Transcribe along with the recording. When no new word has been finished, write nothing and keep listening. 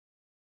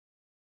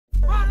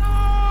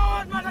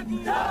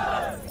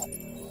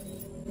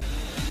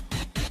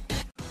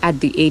At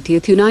the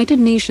 80th United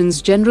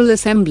Nations General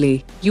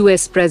Assembly,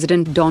 US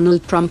President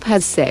Donald Trump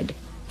has said,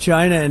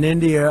 China and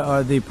India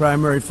are the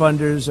primary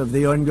funders of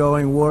the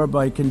ongoing war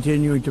by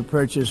continuing to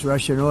purchase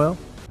Russian oil.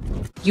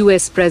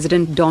 US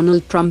President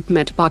Donald Trump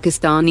met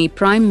Pakistani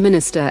Prime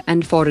Minister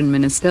and Foreign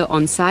Minister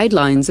on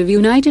sidelines of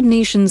United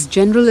Nations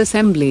General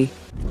Assembly.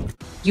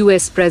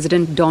 US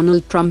President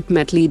Donald Trump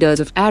met leaders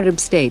of Arab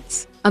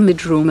states,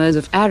 amid rumors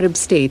of Arab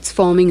states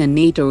forming a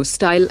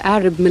NATO-style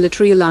Arab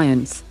military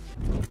alliance.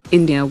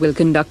 India will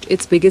conduct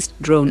its biggest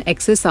drone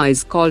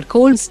exercise called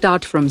Cold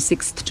Start from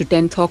 6th to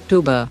 10th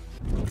October.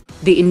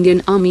 The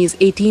Indian Army's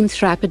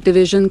 18th Rapid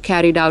Division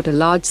carried out a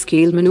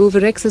large-scale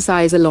maneuver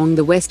exercise along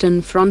the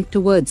western front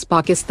towards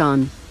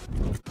Pakistan.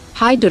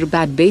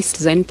 Hyderabad-based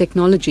Zen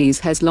Technologies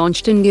has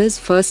launched India's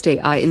first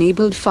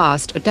AI-enabled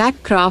fast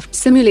attack craft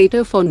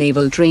simulator for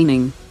naval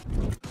training.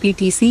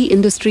 PTC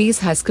Industries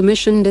has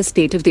commissioned a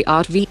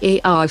state-of-the-art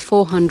VAR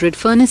 400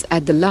 furnace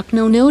at the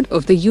Lucknow node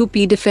of the UP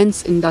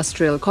Defence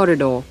Industrial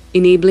Corridor,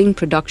 enabling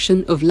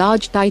production of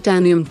large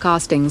titanium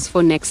castings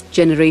for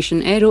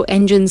next-generation aero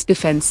engines,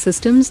 defence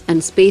systems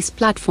and space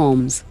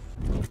platforms.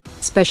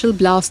 Special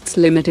Blasts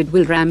Limited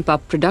will ramp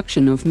up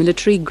production of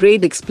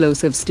military-grade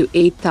explosives to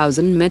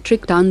 8,000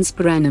 metric tons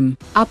per annum,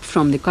 up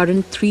from the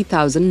current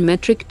 3,000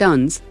 metric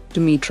tons, to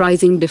meet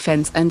rising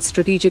defence and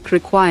strategic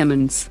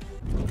requirements.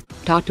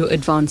 Tata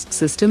Advanced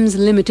Systems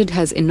Limited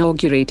has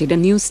inaugurated a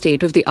new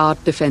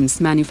state-of-the-art defense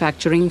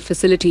manufacturing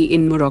facility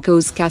in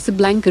Morocco's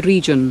Casablanca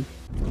region.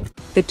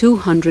 The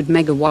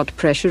 200-megawatt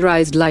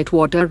pressurized light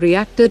water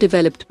reactor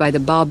developed by the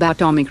Barb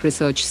Atomic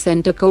Research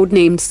Center,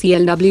 codenamed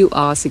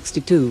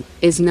CLWR-62,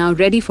 is now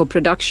ready for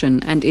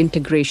production and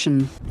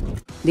integration.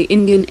 The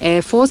Indian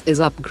Air Force is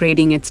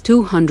upgrading its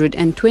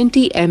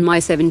 220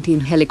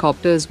 Mi-17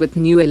 helicopters with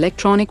new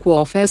electronic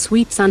warfare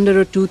suites under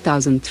a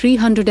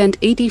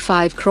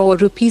 2,385 crore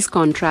rupees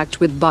contract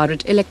with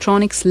Bharat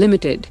Electronics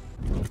Limited.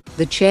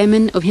 The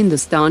chairman of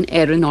Hindustan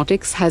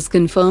Aeronautics has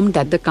confirmed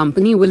that the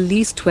company will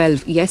lease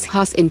 12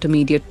 Shehbaz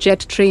intermediate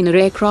jet trainer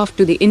aircraft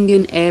to the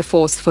Indian Air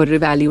Force for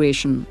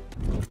evaluation.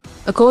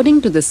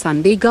 According to the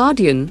Sunday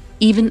Guardian,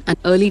 even an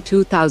early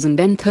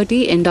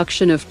 2030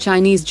 induction of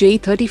Chinese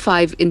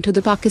J-35 into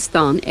the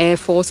Pakistan Air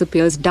Force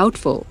appears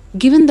doubtful,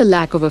 given the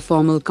lack of a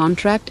formal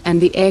contract and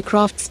the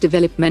aircraft's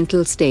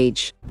developmental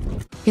stage.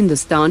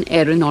 Hindustan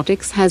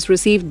Aeronautics has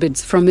received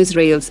bids from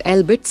Israel's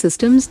Elbit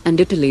Systems and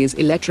Italy's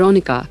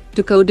Elettronica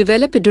to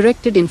co-develop a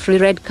directed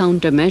infrared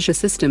countermeasure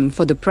system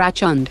for the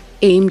Prachand,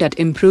 aimed at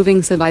improving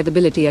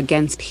survivability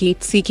against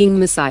heat-seeking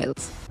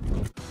missiles.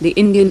 The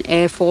Indian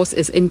Air Force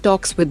is in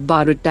talks with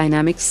Bharat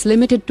Dynamics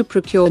Limited to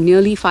procure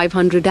nearly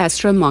 500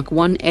 Astra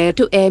Mk1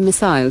 air-to-air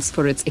missiles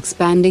for its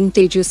expanding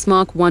Tejas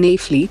Mk1A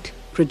fleet,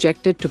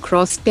 projected to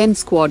cross 10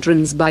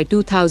 squadrons by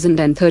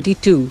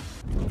 2032.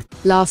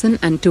 Larsen &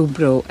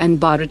 Toubro and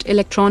Bharat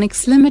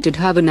Electronics Limited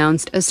have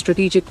announced a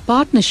strategic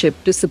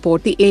partnership to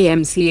support the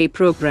AMCA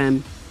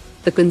program.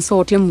 The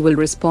consortium will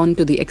respond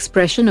to the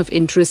expression of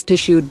interest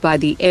issued by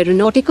the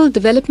Aeronautical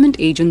Development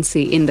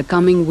Agency in the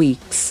coming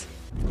weeks.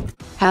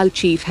 HAL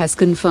Chief has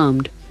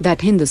confirmed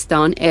that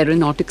Hindustan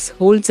Aeronautics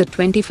holds a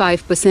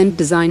 25%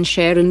 design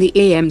share in the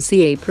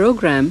AMCA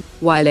program,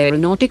 while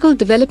Aeronautical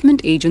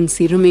Development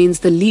Agency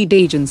remains the lead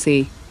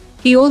agency.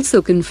 He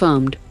also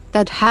confirmed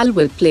that HAL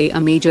will play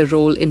a major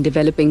role in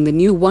developing the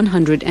new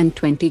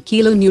 120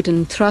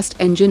 kN thrust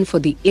engine for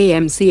the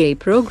AMCA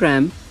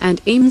program,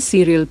 and aims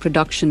serial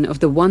production of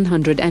the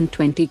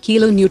 120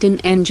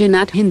 kN engine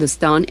at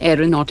Hindustan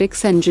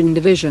Aeronautics Engine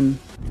Division.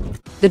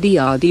 The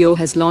DRDO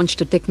has launched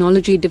a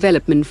Technology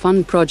Development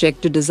Fund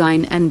project to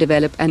design and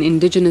develop an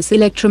indigenous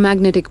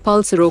electromagnetic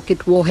pulse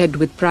rocket warhead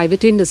with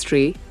private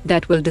industry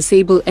that will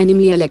disable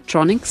enemy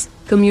electronics,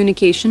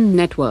 communication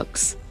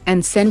networks,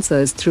 and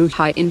sensors through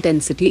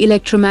high-intensity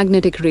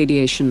electromagnetic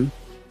radiation.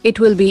 It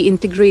will be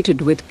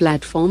integrated with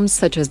platforms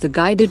such as the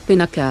guided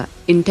Pinaka,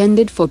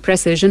 intended for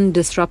precision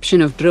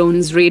disruption of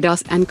drones,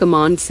 radars and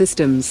command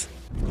systems.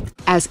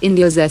 As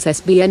India's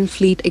SSBN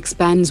fleet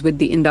expands with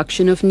the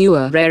induction of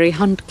newer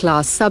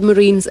Arihant-class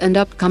submarines and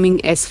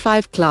upcoming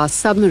S-5 class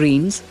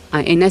submarines,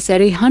 INS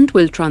Arihant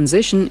will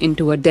transition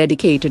into a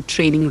dedicated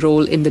training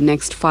role in the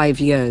next 5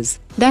 years.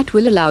 That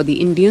will allow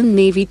the Indian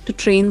Navy to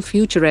train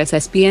future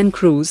SSBN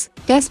crews,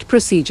 test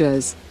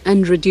procedures,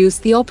 and reduce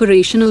the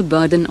operational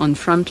burden on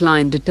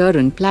frontline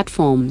deterrent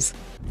platforms.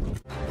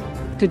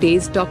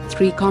 Today's top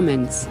 3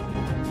 comments.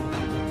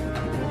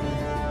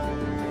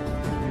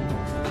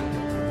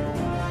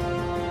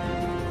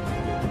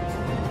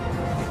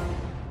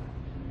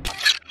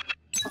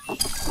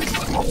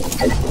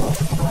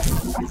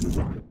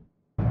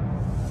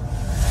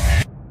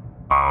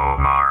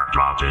 Omar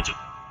dropped it.